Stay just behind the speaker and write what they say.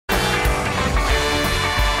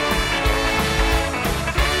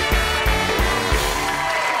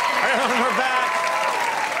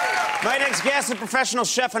Tonight's guest is a professional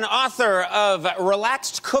chef and author of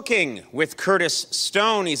Relaxed Cooking with Curtis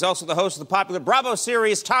Stone. He's also the host of the popular Bravo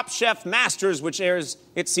series Top Chef Masters, which airs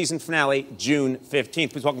its season finale June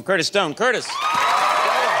 15th. Please welcome Curtis Stone. Curtis.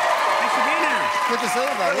 Thanks for being here. Good to see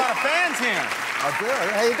you, buddy. A lot of fans here. I do.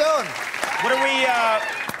 How you doing? What are we...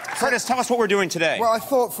 Curtis, tell us what we're doing today. Well, I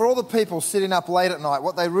thought for all the people sitting up late at night,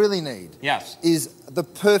 what they really need is the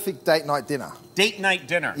perfect date night dinner. Date night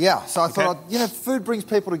dinner. Yeah, so I thought, food brings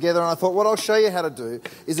people together, and I thought what I'll show you how to do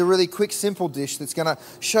is a really quick, simple dish that's going to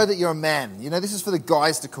show that you're a man. You know, this is for the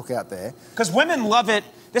guys to cook out there. Because women love it.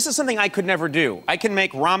 This is something I could never do. I can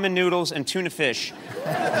make ramen noodles and tuna fish.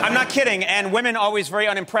 I'm not kidding, and women always very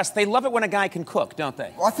unimpressed. They love it when a guy can cook, don't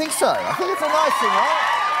they? Well, I think so. I think it's a nice thing,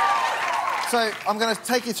 right? So I'm going to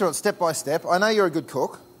take you through it step by step. I know you're a good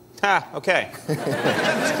cook. Ah, okay.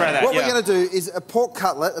 Let's try that. What we're going to do is a pork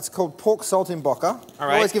cutlet. It's called pork saltimbocca. All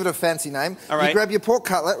right. Always give it a fancy name. All right. You grab your pork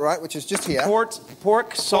cutlet, right, which is just here. Pork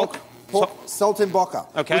saltimbocca,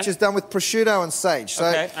 which is done with prosciutto and sage. So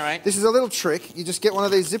all right. This is a little trick. You just get one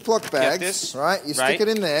of these Ziploc bags, right? You stick it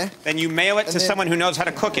in there. Then you mail it to someone who knows how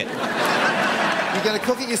to cook it. You're going to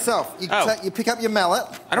cook it yourself. You pick up your mallet,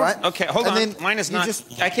 right? Okay, hold on. Mine is not...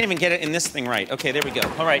 I can't even get it in this thing right. Okay, there we go.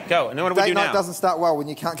 All right, go. And then what do we do now? Date night doesn't start well when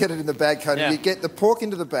you can't get it in the bag, Conan. Yeah. You get the pork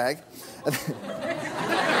into the bag, and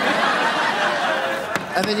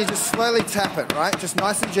then you just slowly tap it, right? Just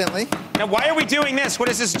nice and gently. Now, why are we doing this? What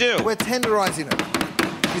does this do? We're tenderizing it.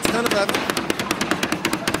 You turn it over.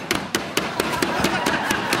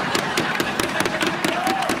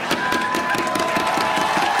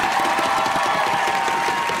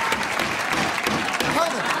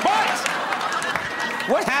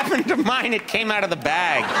 What happened to mine? It came out of the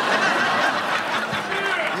bag.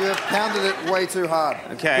 You have pounded it way too hard.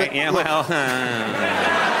 Okay, but, yeah, look. well...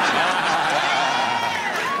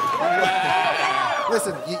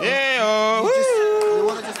 Listen, you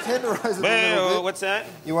want to just tenderize it a little bit. What's that?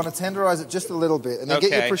 You want to tenderize it just a little bit. And then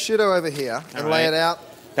get your prosciutto over here and lay it out.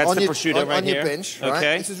 That's the prosciutto right here. On your bench, right?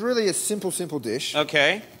 Okay. This is really a simple dish.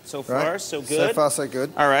 Okay. So far, so good. So far, so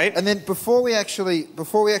good. All right. And then before we actually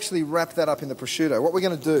wrap that up in the prosciutto, what we're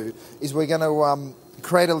going to do is we're going to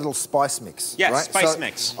create a little spice mix. Yes, right? spice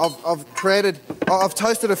mix. I've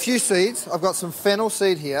toasted a few seeds. I've got some fennel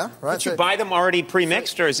seed here. Right. Did you buy them already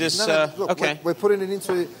pre-mixed, or is this? Look, okay. We're putting it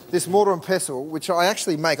into this mortar and pestle, which I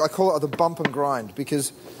actually make. I call it the bump and grind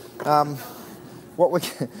because.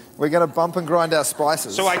 We're going to bump and grind our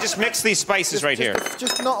spices. So I just mix these spices here.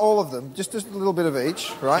 Just not all of them, just a little bit of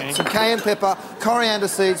each, right? Okay. Some cayenne pepper, coriander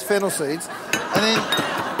seeds, fennel seeds, and then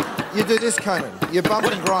you do this, Conan. You bump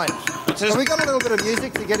and grind. So we got a little bit of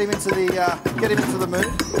music to get him into the mood.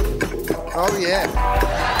 Oh yeah,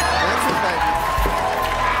 that's it, baby.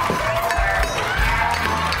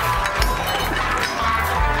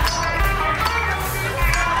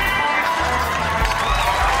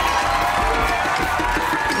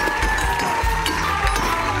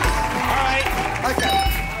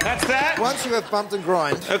 That's that? Once you have bumped and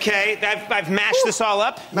grind... Okay, I've mashed this all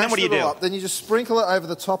up. Then what do you do? Then you just sprinkle it over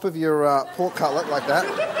the top of your pork cutlet like that.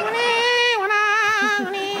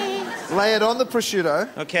 Lay it on the prosciutto.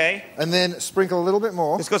 Okay. And then sprinkle a little bit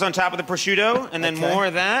more. This goes on top of the prosciutto, and then more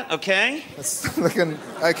of that. Okay. It's looking...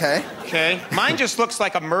 Okay. Okay. Mine just looks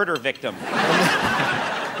like a murder victim.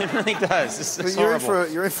 It really does. This is horrible.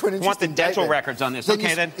 You're in for an interesting I want the dental records on this. Then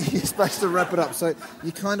okay, then. You're supposed to wrap it up, so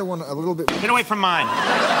you kind of want a little bit... Get away from mine.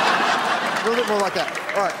 A little bit more like that.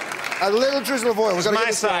 All right. A little drizzle of oil. This is my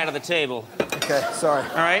side of the table. Okay, sorry.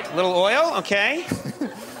 All right, a little oil, okay.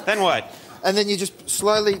 Then what? And then you just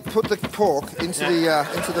slowly put the pork into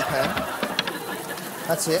the pan.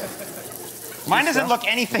 That's it. Mine doesn't look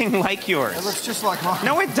anything like yours. It looks just like mine.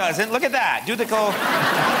 No, it doesn't. Look at that. Do the go.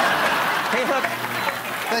 Hey, look.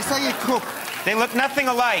 They say you cook. They look nothing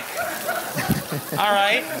alike. All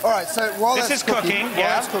right. All right, so while that's cooking,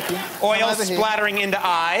 oil splattering into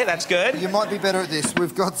eye, that's good. You might be better at this.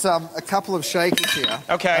 We've got a couple of shakers here.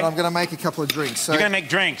 Okay. And I'm going to make a couple of drinks. So, you're going to make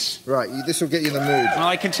drinks? Right, this will get you in the mood. Well,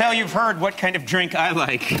 I can tell you've heard what kind of drink I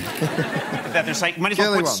like. That there's like, might as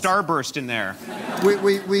well put Starburst in there.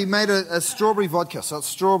 We made a strawberry vodka. So it's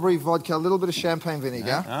strawberry vodka, a little bit of champagne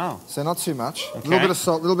vinegar. Oh. So not too much. Okay. A little bit of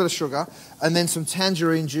salt, a little bit of sugar. And then some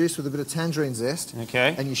tangerine juice with a bit of tangerine zest.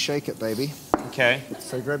 Okay. And you shake it, baby. Okay.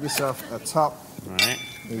 So grab yourself a top. All right.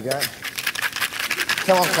 There you go.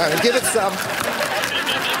 Come on, Conan, give it some.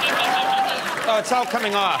 Oh, it's all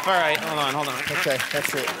coming off. All right, hold on. Okay,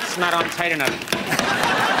 that's it. It's not on tight enough.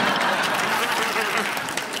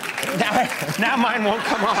 Now mine won't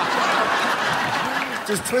come off.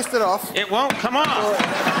 Just twist it off. It won't come off.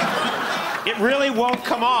 It really won't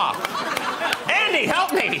come off. Andy! Andy,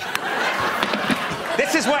 help me.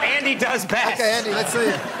 This is what Andy does best. Okay, Andy, let's see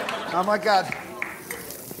it. Oh, my God.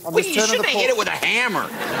 Well, you shouldn't have hit it with a hammer.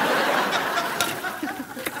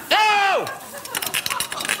 No!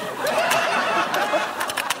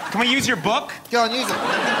 Can we use your book? Go on, use it.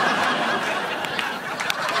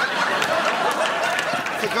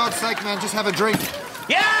 For God's sake, man, just have a drink.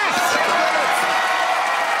 Yes!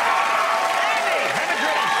 Andy, have a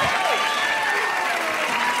drink.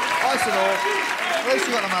 Ice and all. At least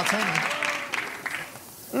you got the martini.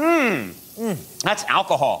 That's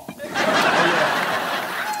alcohol.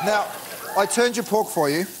 Now, I turned your pork for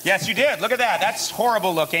you. Yes, you did. Look at that. That's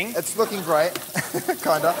horrible looking. It's looking great,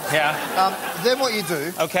 kind of. Yeah. Then what you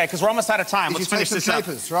do... Okay, because we're almost out of time. Let's finish this up.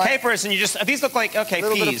 Capers, right? Capers, and you just... These look like, okay, a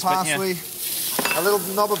little peas. bit of parsley, a little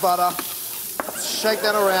knob of butter. Shake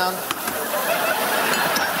that around.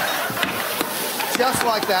 Just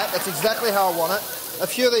like that. That's exactly how I want it. A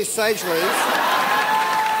few of these sage leaves.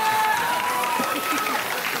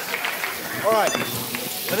 All right.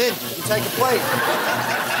 And then you take a plate. A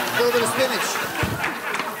little bit of spinach.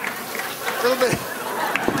 A little bit.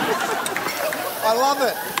 I love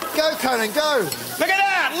it. Go, Conan, go. Look at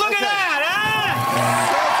that. Look at that.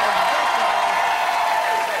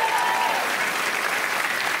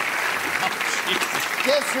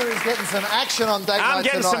 Guess who is getting some action on date night tonight? I'm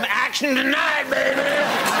getting some action tonight, baby.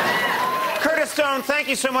 Curtis Stone, thank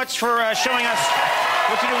you so much for showing us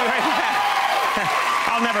what you do. We'll be right back.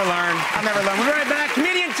 I'll never learn. We'll be right back.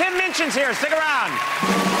 Comedian Tim Minchin's here. Stick around.